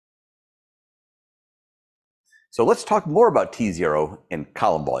So let's talk more about T0 and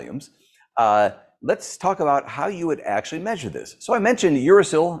column volumes. Let's talk about how you would actually measure this. So I mentioned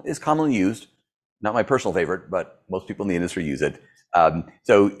uracil is commonly used, not my personal favorite, but most people in the industry use it.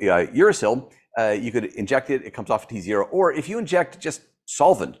 Uracil, you could inject it, it comes off T0, or if you inject just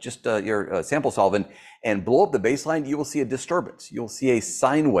solvent, just your sample solvent, and blow up the baseline, you will see a disturbance. You'll see a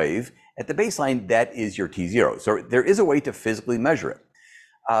sine wave at the baseline. That is your T0. So there is a way to physically measure it.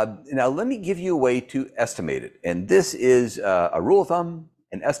 Now, let me give you a way to estimate it. And this is a rule of thumb,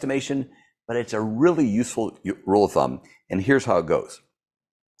 an estimation, but it's a really useful rule of thumb. And here's how it goes.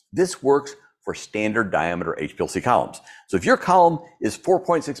 This works for standard diameter HPLC columns. So if your column is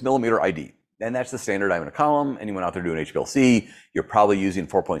 4.6 millimeter ID, and that's the standard diameter column, anyone out there doing HPLC, you're probably using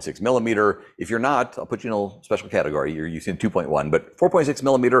 4.6 millimeter. If you're not, I'll put you in a special category. You're using 2.1, but 4.6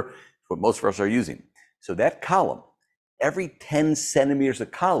 millimeter is what most of us are using. So that column, every 10 centimeters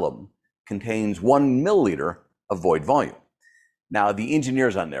of column contains 1 milliliter of void volume. Now, the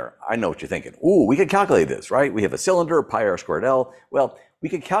engineers on there, I know what you're thinking. Ooh, we could calculate this, right? We have a cylinder, pi r squared L. Well, we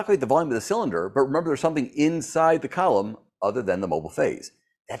could calculate the volume of the cylinder, but remember there's something inside the column other than the mobile phase.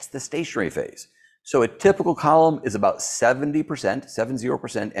 That's the stationary phase. So a typical column is about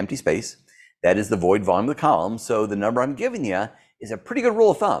 70% empty space. That is the void volume of the column. So the number I'm giving you is a pretty good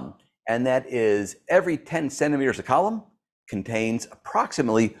rule of thumb. And that is every 10 centimeters of column contains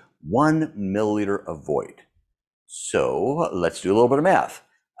approximately 1 milliliter of void. So let's do a little bit of math.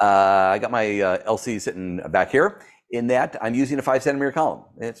 I got my LC sitting back here. In that, I'm using a 5 centimeter column.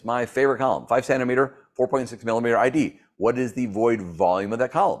 It's my favorite column, 5 centimeter, 4.6 millimeter ID. What is the void volume of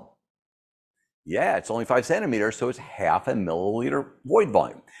that column? Yeah, it's only 5 centimeters, so it's half a milliliter void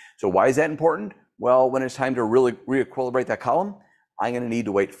volume. So why is that important? Well, when it's time to really re-equilibrate that column, I'm going to need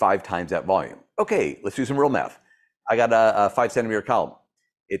to weight 5 times that volume. Okay, let's do some real math. I got a 5 centimeter column.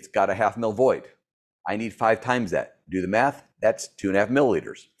 It's got a half mil void. I need 5 times that. Do the math, that's 2.5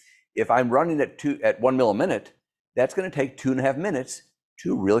 milliliters. If I'm running at 1 mil a minute, that's going to take 2.5 minutes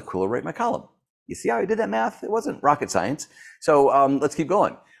to really equilibrate my column. You see how I did that math? It wasn't rocket science. So let's keep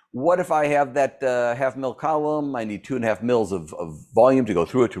going. What if I have that half mil column? I need 2.5 mils of volume to go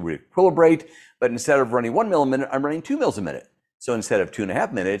through it to re-equilibrate. But instead of running 1 mil a minute, I'm running 2 mils a minute. So instead of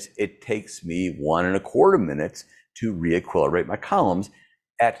 2.5 minutes, it takes me 1.25 minutes to re-equilibrate my columns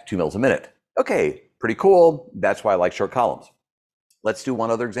at 2 mils a minute. Okay, pretty cool. That's why I like short columns. Let's do one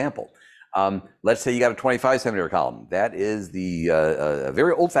other example. Let's say you got a 25 centimeter column. That is the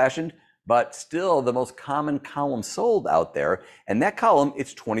very old-fashioned, but still the most common column sold out there. And that column,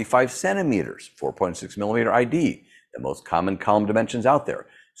 it's 25 centimeters, 4.6 millimeter ID, the most common column dimensions out there.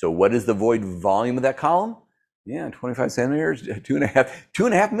 So what is the void volume of that column? Yeah, 25 centimeters,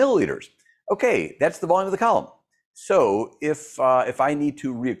 2.5 milliliters. Okay, that's the volume of the column. So if I need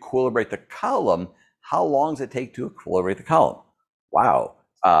to re-equilibrate the column, how long does it take to equilibrate the column? Wow.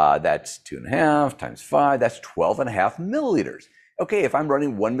 That's 2.5 times 5, that's 12.5 milliliters. Okay, if I'm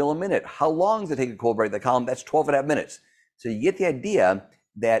running 1 mil a minute, how long does it take to equilibrate the column? That's 12.5 minutes. So you get the idea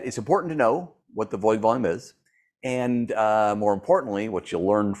that it's important to know what the void volume is. And more importantly, what you'll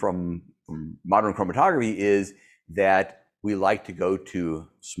learn from modern chromatography is that we like to go to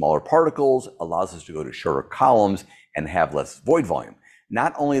smaller particles, allows us to go to shorter columns and have less void volume.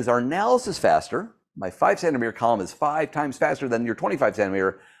 Not only is our analysis faster, my 5 centimeter column is 5 times faster than your 25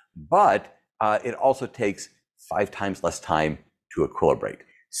 centimeter, but it also takes 5 times less time to equilibrate.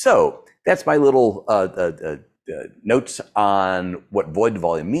 So that's my little notes on what void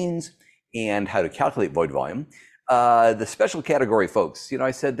volume means and how to calculate void volume. The special category, folks,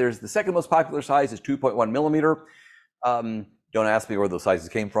 I said there's the second most popular size is 2.1 millimeter. Don't ask me where those sizes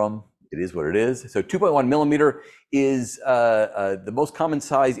came from. It is what it is. So 2.1 millimeter is the most common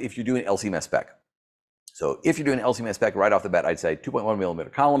size if you're doing LC mass spec. So if you're doing LC mass spec right off the bat, I'd say 2.1 millimeter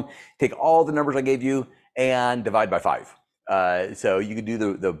column, take all the numbers I gave you and divide by 5. So you can do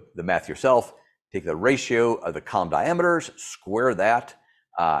the math yourself, take the ratio of the column diameters, square that,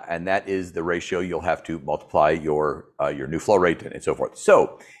 and that is the ratio you'll have to multiply your new flow rate and so forth.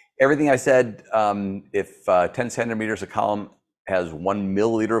 So everything I said, if 10 centimeters a column has 1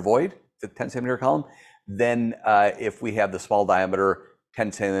 milliliter void, the 10 centimeter column, then if we have the small diameter,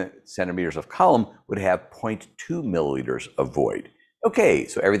 10 centimeters of column would have 0.2 milliliters of void. Okay,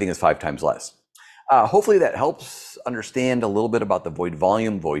 so everything is 5 times less. Hopefully that helps understand a little bit about the void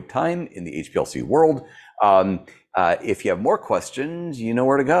volume, void time in the HPLC world. If you have more questions, you know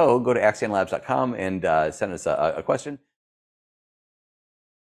where to go. Go to axionlabs.com and send us a question.